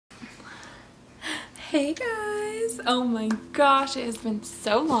Hey guys! Oh my gosh, it has been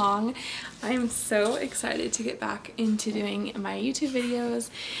so long. I am so excited to get back into doing my YouTube videos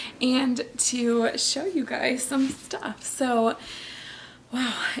and to show you guys some stuff. So,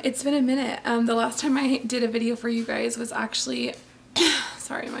 wow, it's been a minute. The last time I did a video for you guys was actually,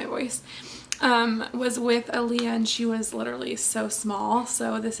 sorry, my voice, was with Aaliyah, and she was literally so small,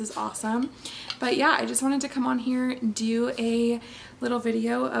 so this is awesome. But yeah, I just wanted to come on here and do a little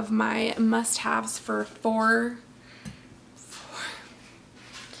video of my must-haves for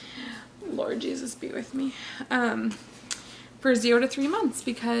Lord Jesus be with me, for 0 to 3 months,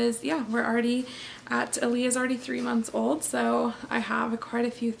 because yeah, Aaliyah's already 3 months old, so I have quite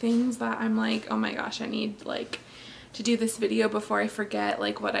a few things that I'm like, oh my gosh, I need like to do this video before I forget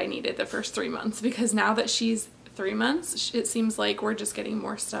like what I needed the first 3 months, because now that she's 3 months, it seems like we're just getting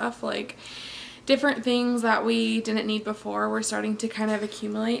more stuff, like different things that we didn't need before we're starting to kind of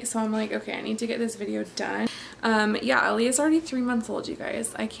accumulate. So I'm like, okay, I need to get this video done. Yeah, Aaliyah's already 3 months old, you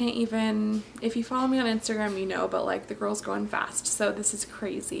guys. I can't even, if you follow me on Instagram, you know, but like the girl's growing fast, so this is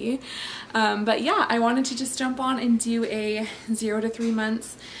crazy. But yeah, I wanted to just jump on and do a 0 to 3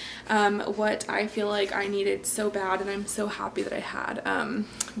 months, what I feel like I needed so bad, and I'm so happy that I had,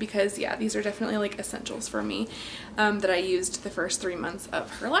 because yeah, these are definitely like essentials for me, that I used the first 3 months of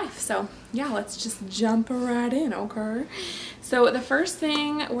her life. So yeah, let's just jump right in, okay? So the first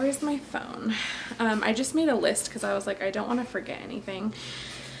thing, where's my phone? I just made a list because I was like, I don't want to forget anything.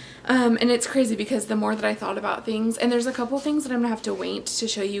 And it's crazy because the more that I thought about things, and there's a couple things that I'm gonna have to wait to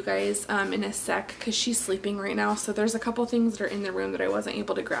show you guys in a sec because she's sleeping right now, so there's a couple things that are in the room that I wasn't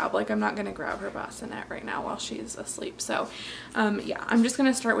able to grab. Like, I'm not gonna grab her bassinet right now while she's asleep. So yeah, I'm just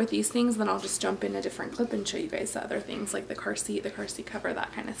gonna start with these things, then I'll just jump in a different clip and show you guys the other things, like the car seat cover,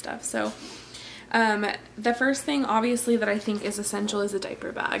 that kind of stuff. So the first thing obviously that I think is essential is a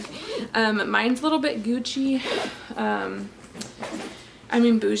diaper bag. Mine's a little bit Gucci, I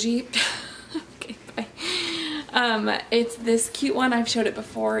mean bougie. Okay, bye. It's this cute one. I've showed it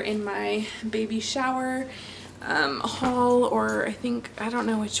before in my baby shower haul, or I don't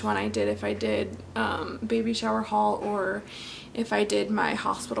know which one I did, if I did baby shower haul or if I did my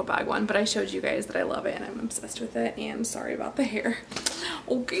hospital bag one, but I showed you guys that I love it and I'm obsessed with it, and sorry about the hair.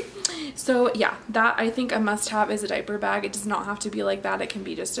 Okay, so yeah, that I think a must-have is a diaper bag. It does not have to be like that. It can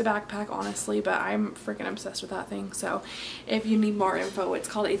be just a backpack, honestly, but I'm freaking obsessed with that thing. So if you need more info, it's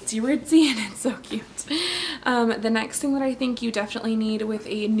called Itsy Ritzy and it's so cute. The next thing that I think you definitely need with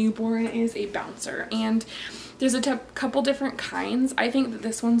a newborn is a bouncer, and there's a couple different kinds. I think that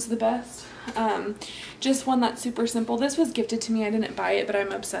this one's the best. Just one that's super simple. This was gifted to me. I didn't buy it, but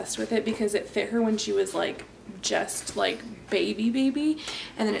I'm obsessed with it because it fit her when she was like just like baby,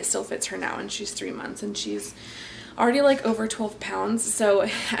 and then it still fits her now, and she's 3 months and she's already like over 12 pounds. So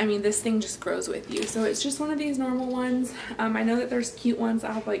I mean, this thing just grows with you. So it's just one of these normal ones. I know that there's cute ones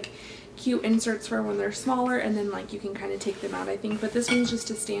that have like cute inserts for when they're smaller, and then like you can kind of take them out, I think, but this one's just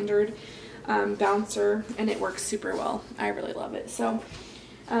a standard bouncer, and it works super well. I really love it. So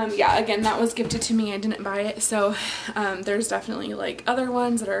yeah, again, that was gifted to me. I didn't buy it, so there's definitely like other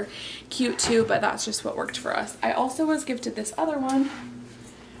ones that are cute too, but that's just what worked for us. I also was gifted this other one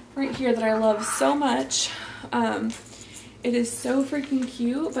right here that I love so much. It is so freaking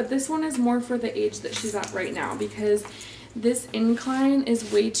cute, but this one is more for the age that she's at right now, because this incline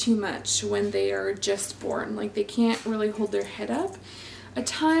is way too much when they are just born. Like, they can't really hold their head up a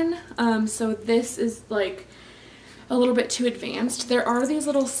ton, so this is like a little bit too advanced. There are these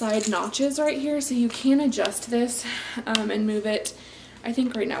little side notches right here, so you can adjust this and move it. I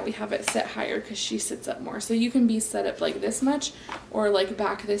think right now we have it set higher because she sits up more, so you can be set up like this much or like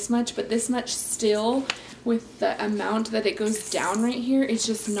back this much, but this much still, with the amount that it goes down right here, it's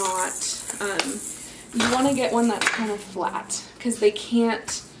just not, you want to get one that's kind of flat, because they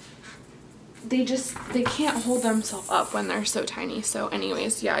can't hold themselves up when they're so tiny. So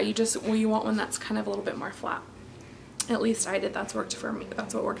anyways, yeah, you want one that's kind of a little bit more flat. At least I did. That's worked for me.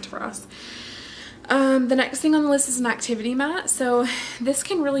 That's what worked for us. The next thing on the list is an activity mat. So this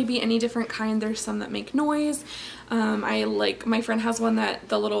can really be any different kind. There's some that make noise. My friend has one that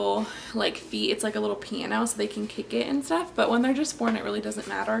the little like feet, it's like a little piano, so they can kick it and stuff. But when they're just born, it really doesn't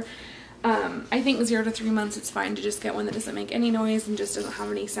matter. I think 0 to 3 months, it's fine to just get one that doesn't make any noise and just doesn't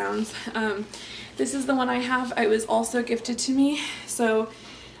have any sounds. This is the one I have. It was also gifted to me. So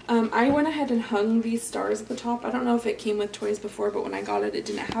I went ahead and hung these stars at the top. I don't know if it came with toys before, but when I got it, it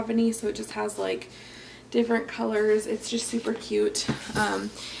didn't have any, so it just has like different colors. It's just super cute.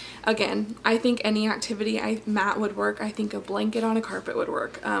 Again, I think any activity mat would work. I think a blanket on a carpet would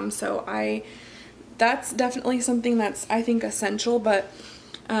work. So that's definitely something that's, I think, essential, but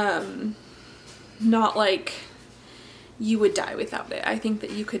not like you would die without it. I think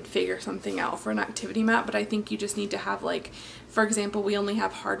that you could figure something out for an activity mat, but I think you just need to have, like, for example, we only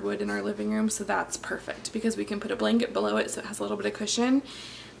have hardwood in our living room, so that's perfect because we can put a blanket below it so it has a little bit of cushion,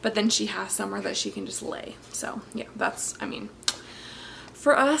 but then she has somewhere that she can just lay. So yeah, that's, I mean,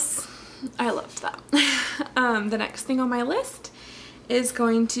 for us, I loved that. The next thing on my list is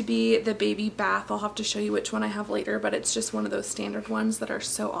going to be the baby bath. I'll have to show you which one I have later, but it's just one of those standard ones that are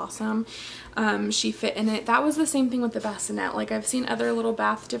so awesome. She fit in it. That was the same thing with the bassinet. Like, I've seen other little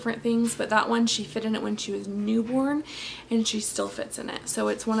bath different things, but that one, she fit in it when she was newborn and she still fits in it. So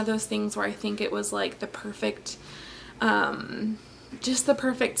it's one of those things where I think it was like the perfect, just the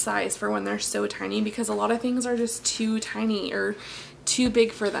perfect size for when they're so tiny, because a lot of things are just too tiny or too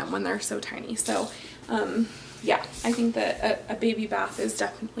big for them when they're so tiny. So yeah, I think that a baby bath is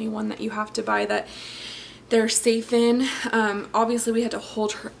definitely one that you have to buy that they're safe in. Obviously we had to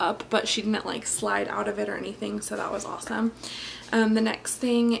hold her up, but she didn't like slide out of it or anything, so that was awesome. The next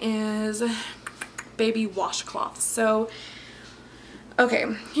thing is baby washcloths. So, okay,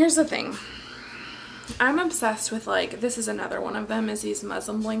 here's the thing. I'm obsessed with, like, this is another one of them, is these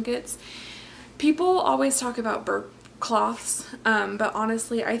muslin blankets. People always talk about burp cloths, but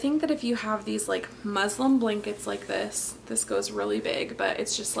honestly I think that if you have these like muslin blankets like this goes really big, but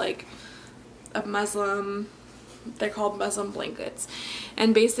it's just like a muslin, they're called muslin blankets,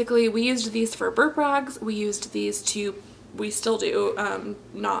 and basically we used these for burp rags. We used these to, we still do,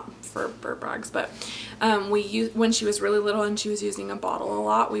 not for burp rags, but we used, when she was really little and she was using a bottle a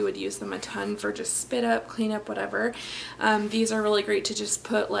lot, we would use them a ton for just spit up, clean up, whatever. These are really great to just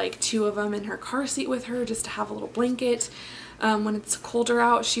put like 2 of them in her car seat with her, just to have a little blanket. When it's colder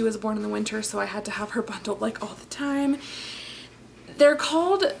out, she was born in the winter, so I had to have her bundled like all the time. They're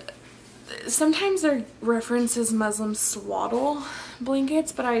called, sometimes they're referenced as muslin swaddle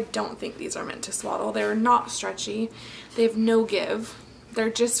blankets, but I don't think these are meant to swaddle. They're not stretchy. They have no give. They're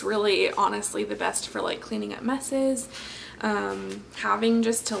just really, honestly, the best for like cleaning up messes, having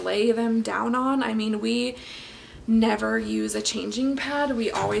just to lay them down on. I mean, we never use a changing pad. We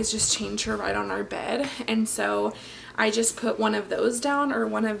always just change her right on our bed, and so I just put one of those down, or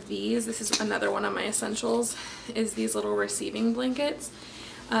one of these. This is another one of my essentials, is these little receiving blankets.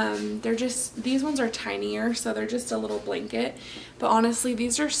 They're just, these ones are tinier, so they're just a little blanket, but honestly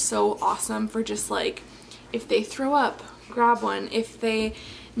these are so awesome for just like, if they throw up, grab one. If they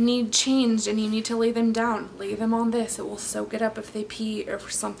need changed and you need to lay them down, lay them on this. It will soak it up if they pee or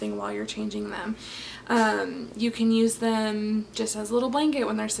something while you're changing them. You can use them just as a little blanket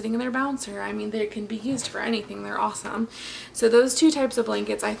when they're sitting in their bouncer. I mean, they can be used for anything. They're awesome. So those 2 types of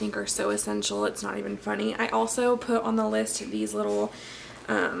blankets I think are so essential, it's not even funny. I also put on the list these little,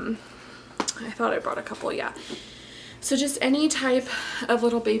 I thought I brought a couple, yeah. So just any type of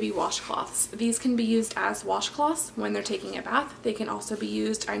little baby washcloths. These can be used as washcloths when they're taking a bath. They can also be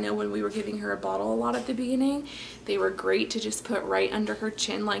used, I know when we were giving her a bottle a lot at the beginning, they were great to just put right under her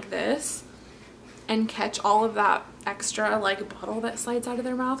chin like this and catch all of that extra like bottle that slides out of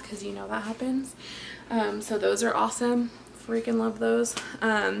their mouth, because you know that happens. So those are awesome. Freaking love those.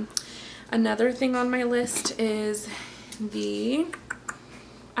 Another thing on my list is the,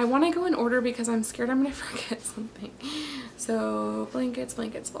 I want to go in order because I'm scared I'm going to forget something. So blankets,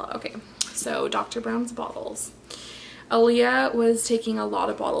 blah. Okay, so Dr. Brown's bottles. Aaliyah was taking a lot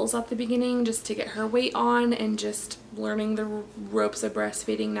of bottles at the beginning just to get her weight on and just learning the ropes of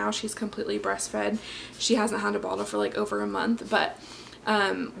breastfeeding. Now she's completely breastfed. She hasn't had a bottle for like over a month, but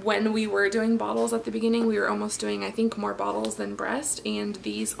when we were doing bottles at the beginning, we were almost doing, I think, more bottles than breast, and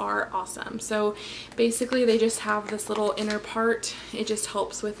these are awesome. So basically they just have this little inner part. It just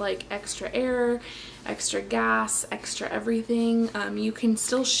helps with like extra air, extra gas, extra everything. You can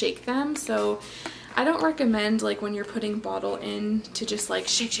still shake them, so I don't recommend like when you're putting bottle in to just like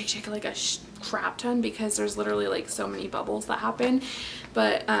shake like a crap ton, because there's literally like so many bubbles that happen.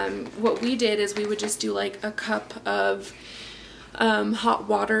 But what we did is we would just do like a cup of hot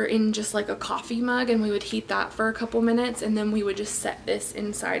water in just like a coffee mug, and we would heat that for a couple minutes, and then we would just set this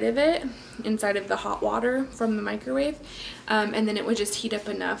inside of it, inside of the hot water from the microwave, and then it would just heat up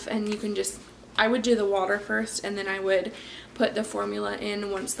enough, and you can just, I would do the water first, and then I would put the formula in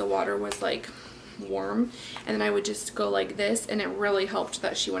once the water was like warm, and then I would just go like this, and it really helped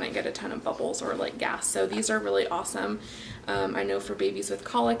that she wouldn't get a ton of bubbles or like gas. So these are really awesome. I know for babies with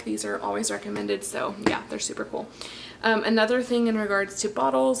colic, these are always recommended, so yeah, they're super cool. Another thing in regards to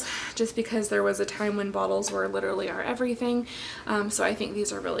bottles, just because there was a time when bottles were literally our everything, so I think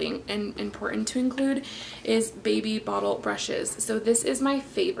these are really important to include, is baby bottle brushes. So this is my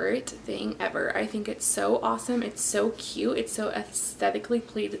favorite thing ever. I think it's so awesome. It's so cute. It's so aesthetically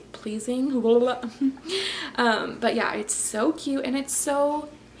pleasing. But yeah, it's so cute and it's so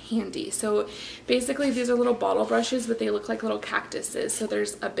handy. So basically these are little bottle brushes, but they look like little cactuses. So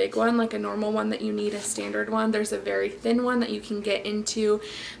there's a big one, like a normal one that you need, a standard one. There's a very thin one that you can get into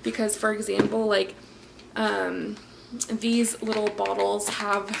because, for example, like these little bottles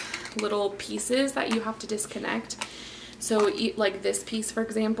have little pieces that you have to disconnect. So like this piece, for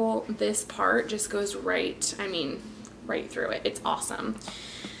example, this part just goes right, I mean, right through it. It's awesome.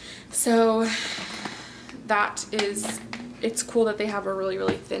 So that is, it's cool that they have a really,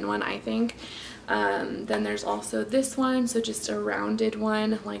 really thin one, I think. Then there's also this one, so just a rounded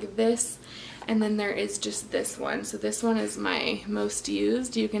one like this. And then there is just this one. So this one is my most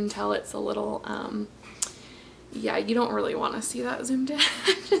used. You can tell it's a little, yeah, you don't really want to see that zoomed in.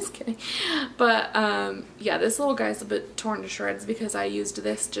 I'm just kidding. But yeah, this little guy's a bit torn to shreds because I used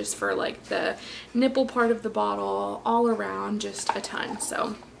this just for like the nipple part of the bottle, all around, just a ton.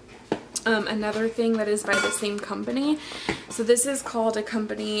 So another thing that is by the same company, so this is called a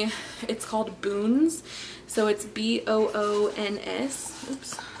company, it's called Boons, so it's B-O-O-N-S.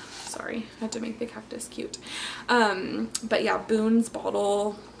 Oops, sorry, I had to make the cactus cute. But yeah, Boons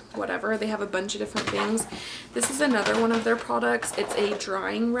bottle whatever, they have a bunch of different things. This is another one of their products. It's a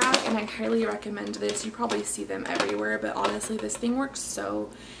drying rack and I highly recommend this. You probably see them everywhere, but honestly this thing works so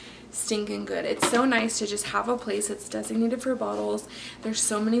stinking good. It's so nice to just have a place that's designated for bottles. There's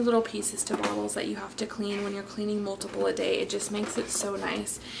so many little pieces to bottles that you have to clean when you're cleaning multiple a day. It just makes it so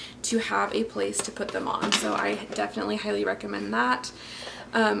nice to have a place to put them on. So I definitely highly recommend that.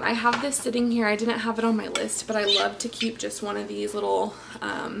 I have this sitting here. I didn't have it on my list, but I love to keep just one of these little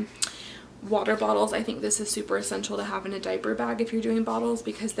water bottles. I think this is super essential to have in a diaper bag if you're doing bottles,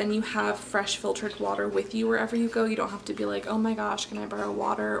 because then you have fresh filtered water with you wherever you go. You don't have to be like, oh my gosh, can I borrow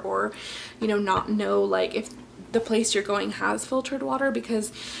water? Or, you know, not know like if the place you're going has filtered water,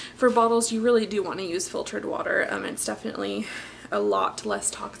 because for bottles you really do want to use filtered water. It's definitely a lot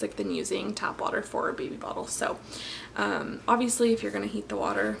less toxic than using tap water for a baby bottle. So obviously if you're going to heat the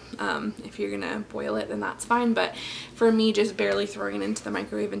water, if you're going to boil it, then that's fine, but for me, just barely throwing it into the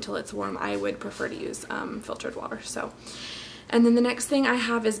microwave until it's warm, I would prefer to use filtered water. So, and then the next thing I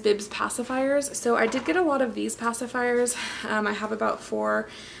have is Bibs pacifiers. So I did get a lot of these pacifiers. I have about 4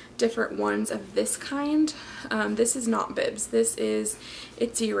 different ones of this kind. This is not Bibs, this is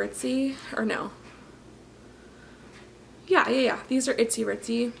Itsy Ritsy, or no, yeah, these are Itsy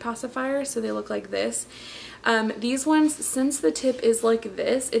Ritsy pacifiers, so they look like this. These ones, since the tip is like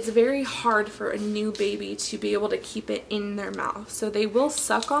this, it's very hard for a new baby to be able to keep it in their mouth. So they will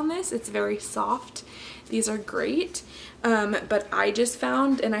suck on this, it's very soft. These are great, but I just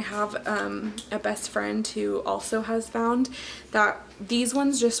found, and I have a best friend who also has found, that these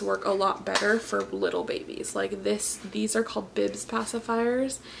ones just work a lot better for little babies. Like this, these are called Bibs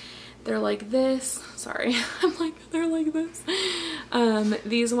pacifiers. They're like this, sorry, I'm like, they're like this.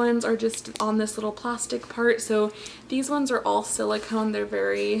 These ones are just on this little plastic part. So these ones are all silicone. They're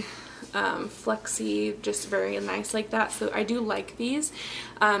very flexy, just very nice like that. So I do like these,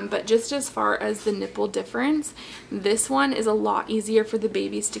 but just as far as the nipple difference, this one is a lot easier for the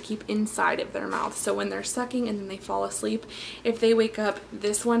babies to keep inside of their mouth. So when they're sucking and then they fall asleep, if they wake up,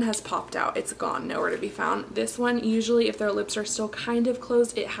 this one has popped out. It's gone, nowhere to be found. This one, usually if their lips are still kind of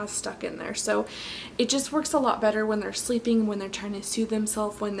closed, it has stuck in there. So it just works a lot better when they're sleeping, when they're trying to soothe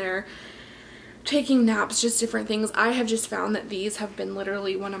themselves, when they're taking naps, just different things. I have just found that these have been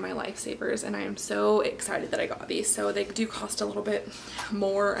literally one of my lifesavers, and I am so excited that I got these. So they do cost a little bit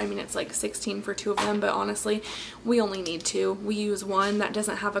more. I mean, it's like $16 for 2 of them, but honestly, we only need 2. We use one that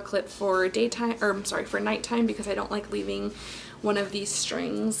doesn't have a clip for daytime, or I'm sorry, for nighttime, because I don't like leaving one of these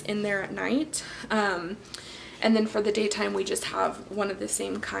strings in there at night. And then for the daytime, we just have one of the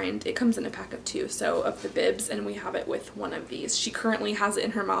same kind. It comes in a pack of 2, so of the Bibs, and we have it with one of these. She currently has it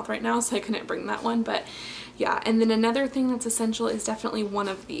in her mouth right now, so I couldn't bring that one, but yeah. And then another thing that's essential is definitely one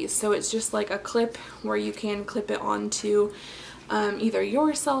of these. So it's just like a clip where you can clip it onto either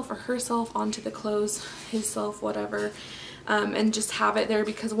yourself or herself, onto the clothes, himself, whatever, and just have it there,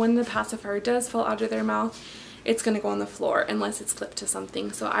 because when the pacifier does fall out of their mouth, it's going to go on the floor unless it's clipped to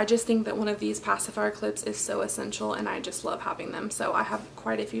something. So I just think that one of these pacifier clips is so essential, and I just love having them. So I have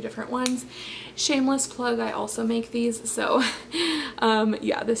quite a few different ones. Shameless plug, I also make these. So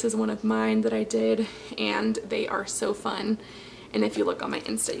yeah, this is one of mine that I did, and they are so fun. And if you look on my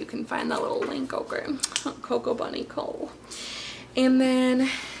Insta, you can find that little link over. Cocoa Bunny Cole. And then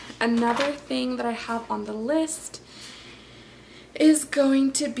another thing that I have on the list is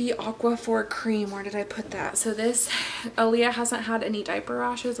going to be Aquaphor cream. Where did I put that? So this, Aaliyah hasn't had any diaper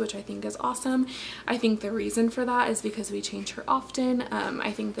rashes, which I think is awesome. I think the reason for that is because we change her often.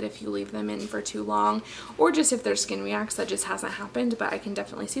 I think that if you leave them in for too long, or just if their skin reacts, that just hasn't happened, but I can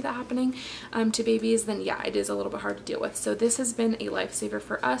definitely see that happening to babies, then yeah, it is a little bit hard to deal with. So this has been a lifesaver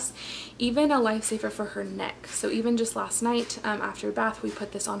for us, even a lifesaver for her neck. So even just last night after bath, we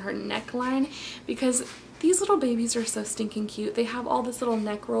put this on her neckline because these little babies are so stinking cute. They have all this little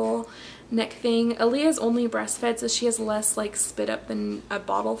neck thing. Aaliyah's only breastfed, so she has less like spit up than a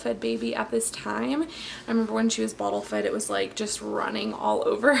bottle fed baby at this time. I remember when she was bottle fed, it was like just running all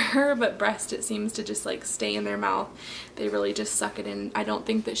over her, but breast, it seems to just like stay in their mouth. They really just suck it in. I don't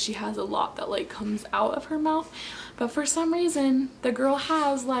think that she has a lot that like comes out of her mouth, but for some reason the girl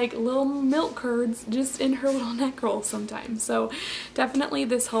has like little milk curds just in her little neck roll sometimes. So definitely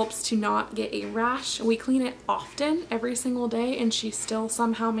this helps to not get a rash. We clean it often, every single day, and she still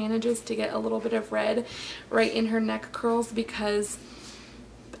somehow manages to get a little bit of red right in her neck curls because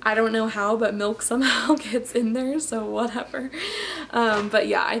I don't know how, but milk somehow gets in there, so whatever. But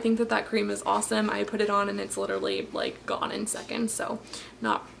yeah, I think that that cream is awesome. I put it on and it's literally like gone in seconds, so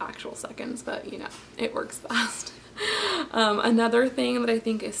not actual seconds, but you know, it works fast. Another thing that I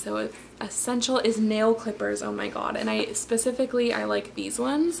think is so essential is nail clippers. Oh my god. And I like these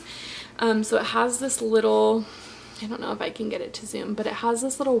ones. So it has this little, I don't know if I can get it to zoom, but it has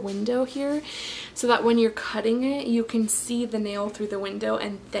this little window here so that when you're cutting it, you can see the nail through the window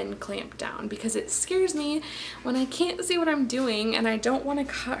and then clamp down, because it scares me when I can't see what I'm doing and I don't want to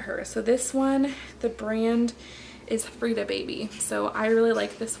cut her. So this one, the brand is Frida Baby. So I really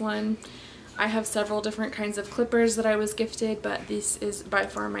like this one. I have several different kinds of clippers that I was gifted, but this is by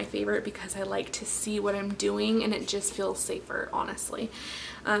far my favorite because I like to see what I'm doing and it just feels safer, honestly,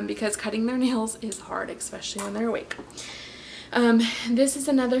 because cutting their nails is hard, especially when they're awake. This is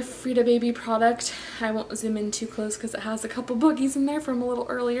another Frida Baby product. I won't zoom in too close because it has a couple boogies in there from a little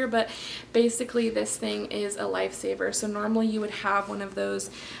earlier, but basically this thing is a lifesaver. So normally you would have one of those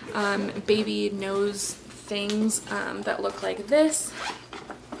baby nose things that look like this.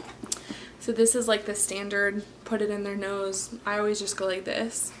 So this is like the standard, put it in their nose. I always just go like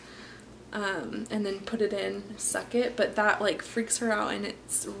this, and then put it in, suck it, but that like freaks her out and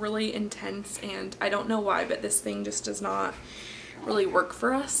it's really intense, and I don't know why, but this thing just does not really work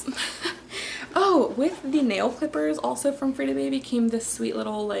for us. Oh, with the nail clippers also from Frida Baby came this sweet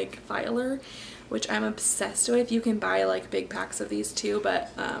little like filer, which I'm obsessed with. You can buy like big packs of these too,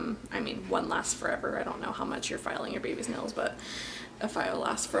 but I mean, one lasts forever. I don't know how much you're filing your baby's nails, but a file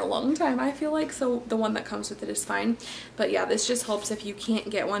lasts for a long time, I feel like, so the one that comes with it is fine. But yeah, this just helps if you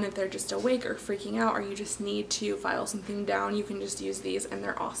can't get one, if they're just awake or freaking out, or you just need to file something down, you can just use these and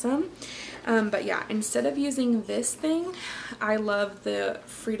they're awesome. But yeah, instead of using this thing, I love the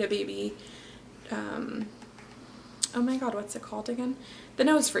Frida Baby, oh my god, what's it called again? The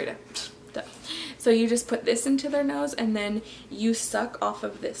Nose Frida. Duh. So you just put this into their nose and then you suck off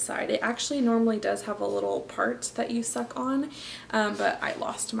of this side. It actually normally does have a little part that you suck on, but I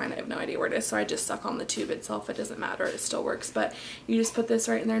lost mine. I have no idea where it is, so I just suck on the tube itself. It doesn't matter, it still works, but you just put this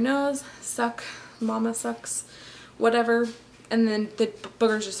right in their nose, suck, mama sucks, whatever, and then the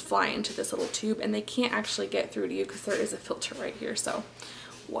boogers just fly into this little tube and they can't actually get through to you because there is a filter right here, so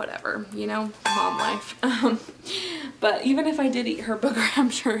whatever, you know, mom life. But even if I did eat her booger, I'm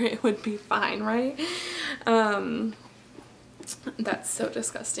sure it would be fine, right? That's so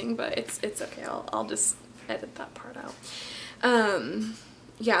disgusting, but it's okay. I'll just edit that part out.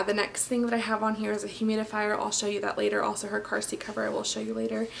 Yeah, the next thing that I have on here is a humidifier. I'll show you that later. Also her car seat cover I will show you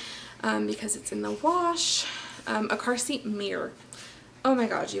later, because it's in the wash. A car seat mirror. Oh my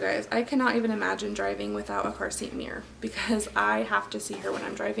god, you guys, I cannot even imagine driving without a car seat mirror because I have to see her when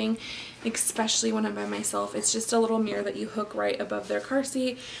I'm driving, especially when I'm by myself. It's just a little mirror that you hook right above their car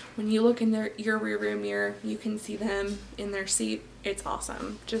seat. When you look in your rear view mirror, you can see them in their seat. It's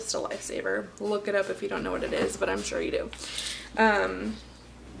awesome. Just a lifesaver. Look it up if you don't know what it is, but I'm sure you do.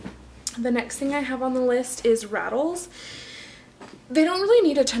 The next thing I have on the list is rattles. They don't really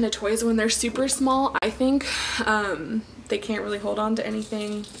need a ton of toys when they're super small, I think. They can't really hold on to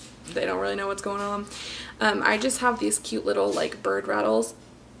anything. They don't really know what's going on. I just have these cute little like bird rattles.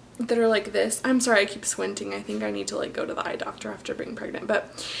 that are like this. I'm sorry, I keep squinting. I think I need to like go to the eye doctor after being pregnant,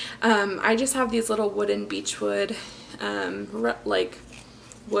 but I just have these little wooden beechwood like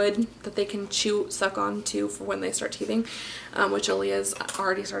wood that they can suck on to for when they start teething, which Aaliyah's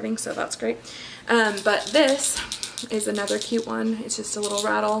already starting, so that's great. But this is another cute one. It's just a little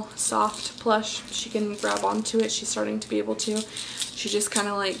rattle, soft, plush. She can grab onto it. She's starting to be able to. She just kind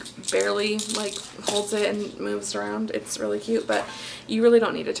of like barely like holds it and moves around. It's really cute, but you really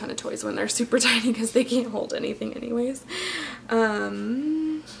don't need a ton of toys when they're super tiny because they can't hold anything anyways.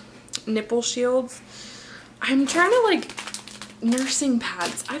 Nipple shields. I'm trying to like nursing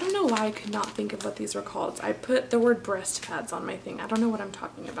pads. I don't know why I could not think of what these were called. I put the word breast pads on my thing. I don't know what I'm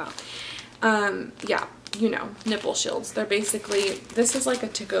talking about. Yeah, you know, nipple shields. They're basically, this is like a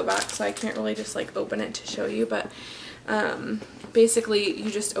to-go bag, so I can't really just like open it to show you, but basically you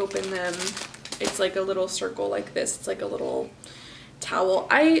just open them. It's like a little circle like this. It's like a little towel.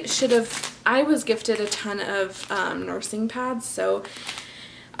 I was gifted a ton of nursing pads, so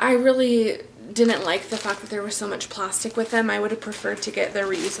I really didn't like the fact that there was so much plastic with them. I would have preferred to get the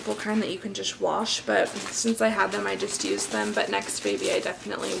reusable kind that you can just wash, but since I had them, I just used them. But next baby, I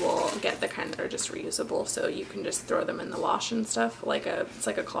definitely will get the kind that are just reusable, so you can just throw them in the wash and stuff. It's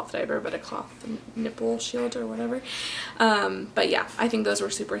like a cloth diaper, but a cloth nipple shield or whatever. But yeah, I think those were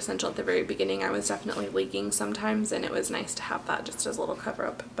super essential at the very beginning. I was definitely leaking sometimes, and it was nice to have that just as a little cover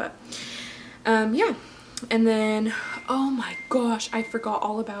up. But yeah, and then, oh my gosh, I forgot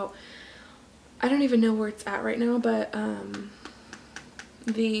all about, I don't even know where it's at right now, but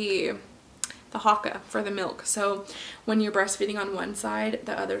the haka for the milk. So when you're breastfeeding on one side,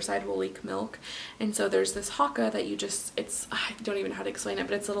 the other side will leak milk, and so there's this haka that you just, I don't even know how to explain it,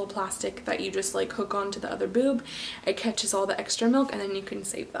 but it's a little plastic that you just like hook onto the other boob. It catches all the extra milk, and then you can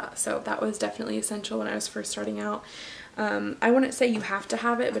save that. So that was definitely essential when I was first starting out. I wouldn't say you have to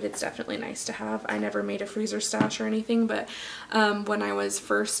have it, but it's definitely nice to have. I never made a freezer stash or anything, but when I was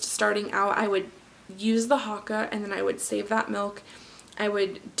first starting out, I would use the haka, and then I would save that milk. I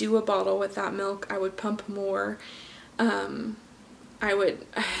would do a bottle with that milk. I would pump more. I would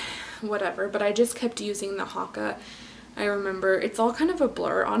whatever, but I just kept using the haka. I remember, it's all kind of a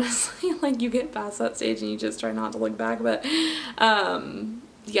blur, honestly. Like, you get past that stage and you just try not to look back, but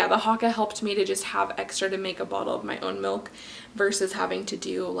yeah, the haka helped me to just have extra to make a bottle of my own milk versus having to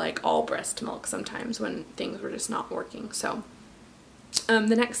do like all breast milk sometimes when things were just not working. So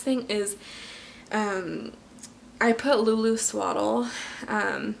the next thing is I put Lulu swaddle.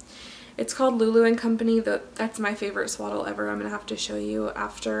 It's called Lulu and Company. That's my favorite swaddle ever. I'm gonna have to show you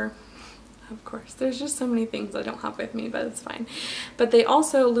after. Of course, there's just so many things I don't have with me, but it's fine. But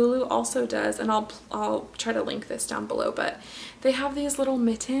Lulu also does, and I'll try to link this down below, but they have these little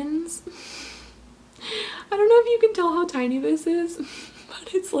mittens. I don't know if you can tell how tiny this is,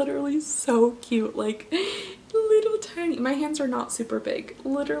 but it's literally so cute. Like, little tiny. My hands are not super big.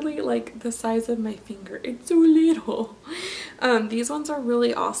 Literally like the size of my finger. It's so little. These ones are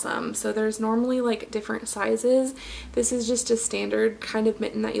really awesome. So there's normally like different sizes. This is just a standard kind of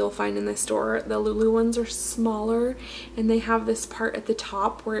mitten that you'll find in the store. The Lulu ones are smaller, and they have this part at the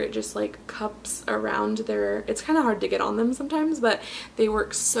top where it just like cups around their, it's kind of hard to get on them sometimes, but they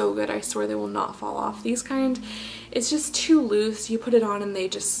work so good. I swear they will not fall off. These kind, it's just too loose. You put it on and they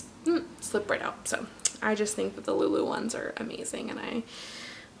just slip right out. So I just think that the Lulu ones are amazing, and I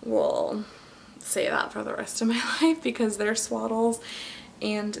will say that for the rest of my life because their swaddles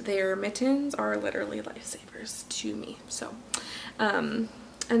and their mittens are literally lifesavers to me. So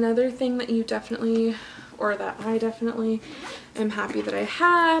another thing that you definitely, or that I definitely am happy that I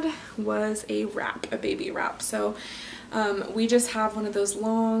had, was a wrap, a baby wrap. So we just have one of those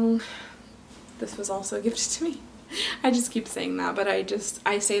long, this was also gifted to me. I just keep saying that, but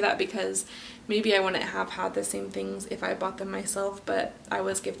I say that because maybe I wouldn't have had the same things if I bought them myself, but I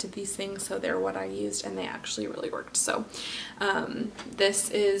was gifted these things, so they're what I used, and they actually really worked. So this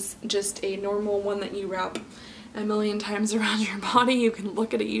is just a normal one that you wrap a million times around your body. You can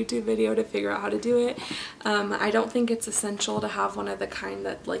look at a YouTube video to figure out how to do it. I don't think it's essential to have one of the kind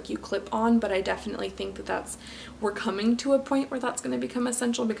that like you clip on, but I definitely think that we're coming to a point where that's going to become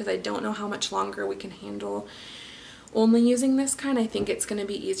essential, because I don't know how much longer we can handle only using this kind. I think it's going to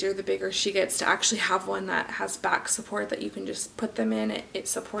be easier the bigger she gets to actually have one that has back support that you can just put them in. It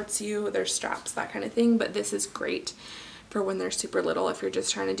supports you, there's straps, that kind of thing, but this is great for when they're super little. If you're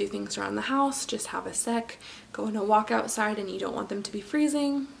just trying to do things around the house, just have a sec, go on a walk outside and you don't want them to be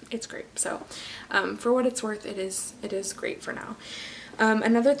freezing, it's great. So for what it's worth, it is great for now.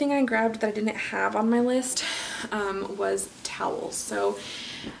 Another thing I grabbed that I didn't have on my list was towels. So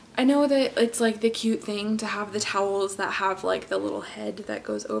I know that it's like the cute thing to have the towels that have like the little head that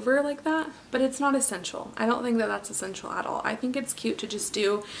goes over like that, but it's not essential. I don't think that that's essential at all. I think it's cute to just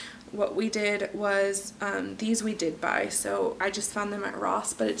do what we did was, these we did buy, so I just found them at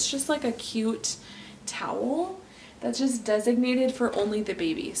Ross, but it's just like a cute towel that's just designated for only the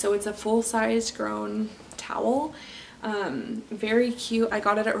baby. So it's a full-sized grown towel. Very cute. I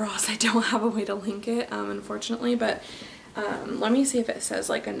got it at Ross. I don't have a way to link it, unfortunately, but let me see if it says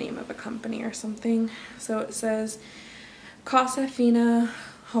like a name of a company or something. So it says Casa Fina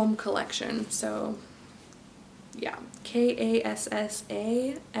Home Collection. So yeah, Kassafina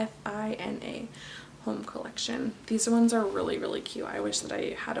Home Collection. These ones are really, really cute. I wish that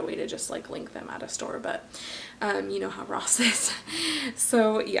I had a way to just like link them at a store, but you know how Ross is.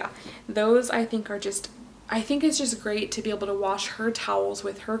 So yeah, those I think are just, I think it's just great to be able to wash her towels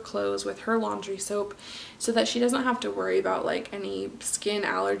with her clothes, with her laundry soap, so that she doesn't have to worry about like any skin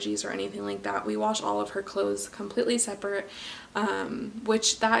allergies or anything like that. We wash all of her clothes completely separate,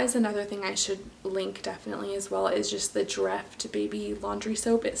 which that is another thing I should link definitely as well, is just the Dreft baby laundry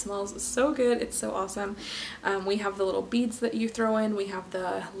soap. It smells so good. It's so awesome. We have the little beads that you throw in, we have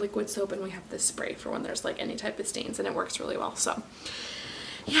the liquid soap, and we have the spray for when there's like any type of stains, and it works really well. So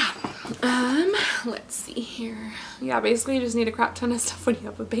yeah, let's see here. Yeah, basically you just need a crap ton of stuff when you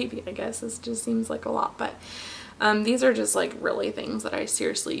have a baby, I guess. This just seems like a lot, but these are just like really things that I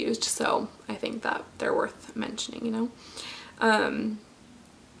seriously used, so I think that they're worth mentioning, you know.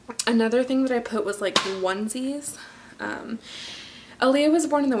 Another thing that I put was like onesies. Aaliyah was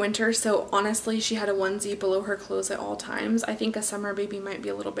born in the winter, so honestly she had a onesie below her clothes at all times. I think a summer baby might be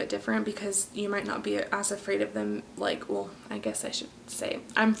a little bit different because you might not be as afraid of them, like, well, I guess I should say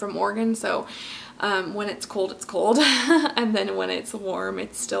I'm from Oregon, so when it's cold, it's cold. And then when it's warm,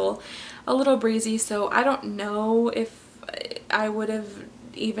 it's still a little breezy, so I don't know if I would have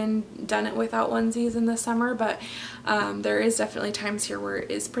even done it without onesies in the summer, but there is definitely times here where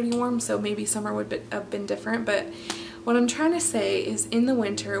it is pretty warm, so maybe summer would have been different. But what I'm trying to say is in the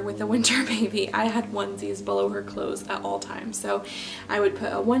winter with a winter baby, I had onesies below her clothes at all times. So I would put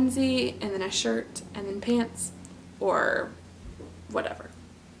a onesie and then a shirt and then pants or whatever.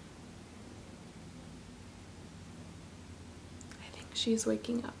 I think she's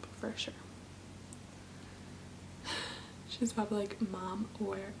waking up for sure. She's probably like, Mom,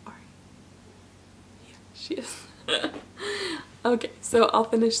 where are you? Yeah, she is. Okay, so I'll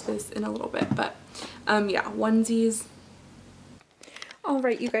finish this in a little bit, but yeah, onesies.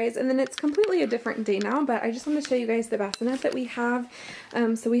 Alright, you guys, and then it's completely a different day now, but I just want to show you guys the bassinet that we have.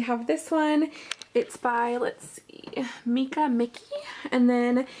 So we have this one. It's by, let's see, Mika Mickey, and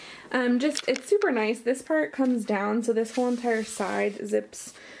then it's super nice. This part comes down, so this whole entire side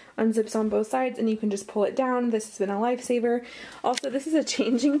unzips on both sides, and you can just pull it down. This has been a lifesaver. Also, this is a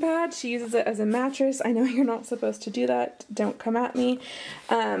changing pad. She uses it as a mattress. I know you're not supposed to do that. Don't come at me.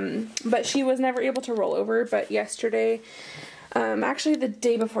 But she was never able to roll over, but yesterday, actually the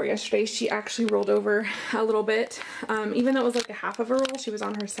day before yesterday, she actually rolled over a little bit. Even though it was like a half of a roll, she was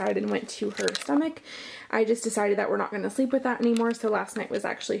on her side and went to her stomach. I just decided that we're not going to sleep with that anymore, so last night was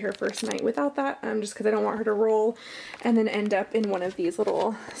actually her first night without that, just because I don't want her to roll and then end up in one of these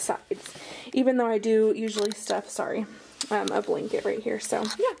little sides. Even though I do usually stuff, a blanket right here, so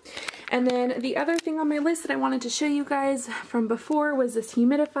yeah. And then the other thing on my list that I wanted to show you guys from before was this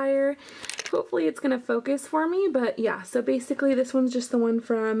humidifier. Hopefully it's going to focus for me, but yeah, so basically this one's just the one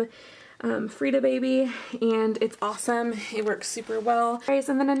from Frida Baby, and it's awesome. It works super well. Guys,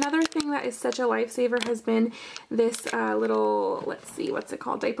 and then another thing that is such a lifesaver has been this little, let's see, what's it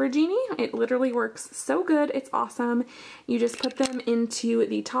called? Diaper Genie. It literally works so good. It's awesome. You just put them into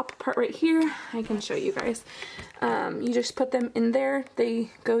the top part right here. I can show you guys. You just put them in there.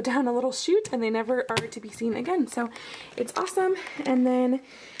 They go down a little chute and they never are to be seen again. So it's awesome. And then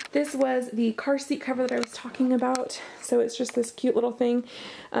this was the car seat cover that I was talking about. So it's just this cute little thing.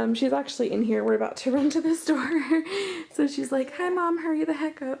 She's actually in here. We're about to run to the store. So she's like, hi Mom, hurry the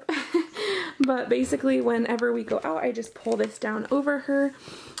heck up. But basically whenever we go out, I just pull this down over her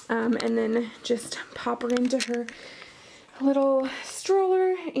and then just pop her into her little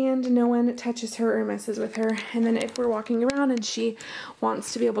stroller, and no one touches her or messes with her. And then if we're walking around and she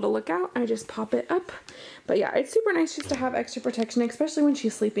wants to be able to look out, I just pop it up. But yeah, it's super nice just to have extra protection, especially when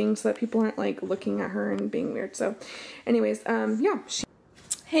she's sleeping, so that people aren't like looking at her and being weird. So anyways, yeah.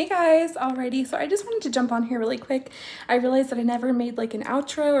 Hey guys, alrighty, so I just wanted to jump on here really quick. I realized that I never made like an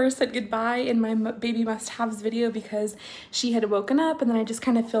outro or said goodbye in my baby must-haves video because she had woken up, and then I just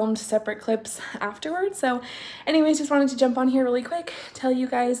kind of filmed separate clips afterwards. So anyways, just wanted to jump on here really quick, tell you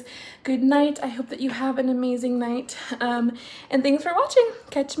guys good night. I hope that you have an amazing night, and thanks for watching.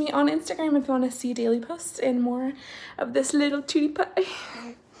 Catch me on Instagram if you want to see daily posts and more of this little tootie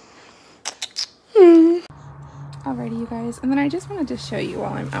pie. Alrighty, you guys, and then I just wanted to show you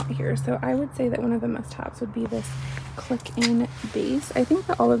while I'm out here. So I would say that one of the must-haves would be this click-in base. I think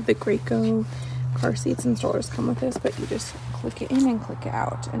that all of the Graco car seats and strollers come with this, but you just click it in and click it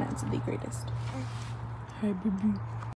out, and it's the greatest. Hi, baby.